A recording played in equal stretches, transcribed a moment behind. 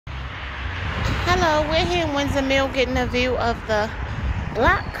Hello, we're here in Windsor Mill getting a view of the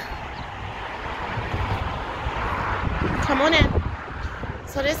block. Come on in.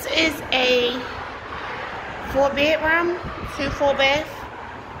 So this is a 4-bedroom, 2 full bath,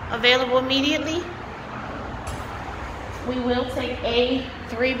 available immediately. We will take a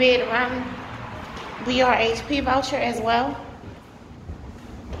 3-bedroom BRHP voucher as well.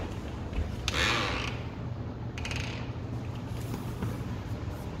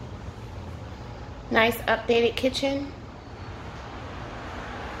 Nice updated kitchen.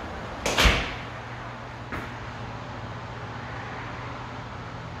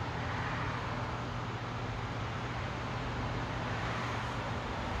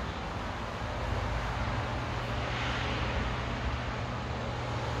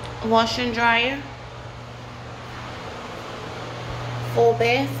 Washer and dryer. Full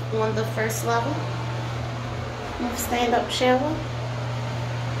bath on the first level. With stand-up shower.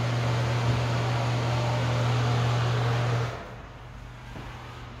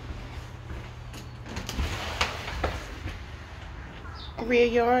 Rear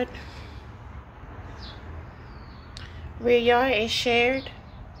yard. Rear yard is shared,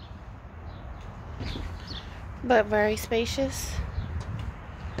 but very spacious.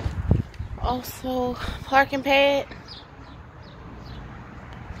 Also, parking pad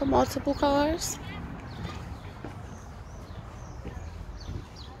for multiple cars.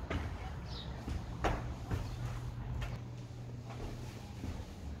 I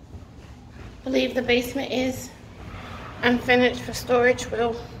believe the basement is unfinished for storage.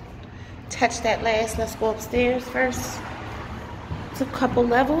 We'll touch that last. Let's go upstairs first. It's a couple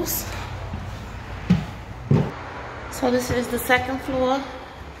levels. So this is the second floor.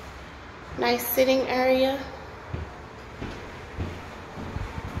 Nice sitting area.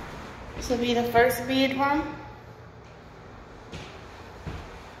 This will be the first bedroom.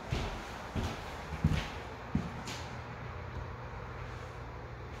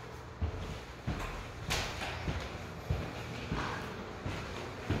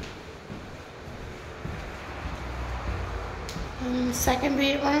 And the second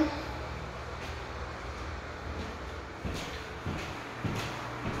bedroom.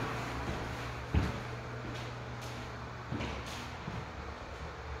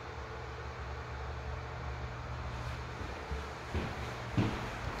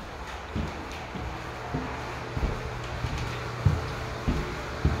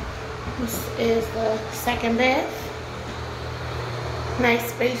 This is the second bath.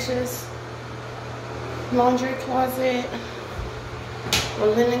 Nice spacious laundry closet. Or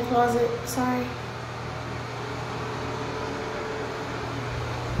linen closet, sorry.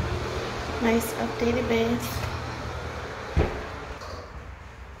 Nice updated bath.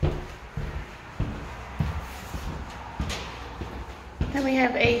 Then we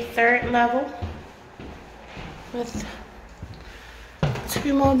have a third level with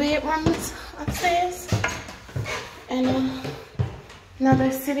 2 more bedrooms upstairs and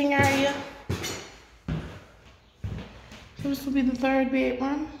another sitting area. So this will be the third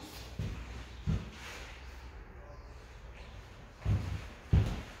bedroom.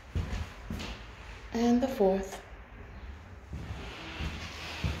 And the fourth.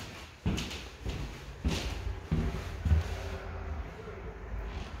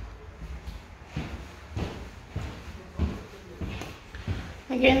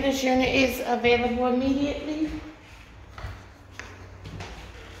 Again, this unit is available immediately.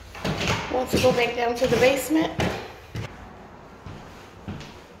 Want to go back down to the basement.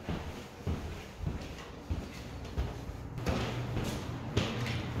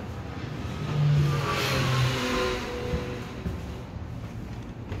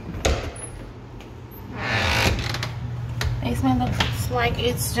 Basement looks like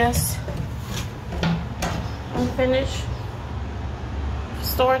it's just unfinished.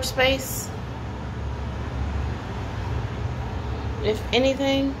 Storage space, if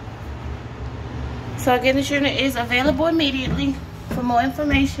anything. So again, this unit is available immediately. For more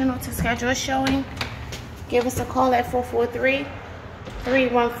information or to schedule a showing, give us a call at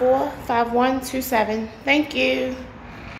 443-314-5127. Thank you.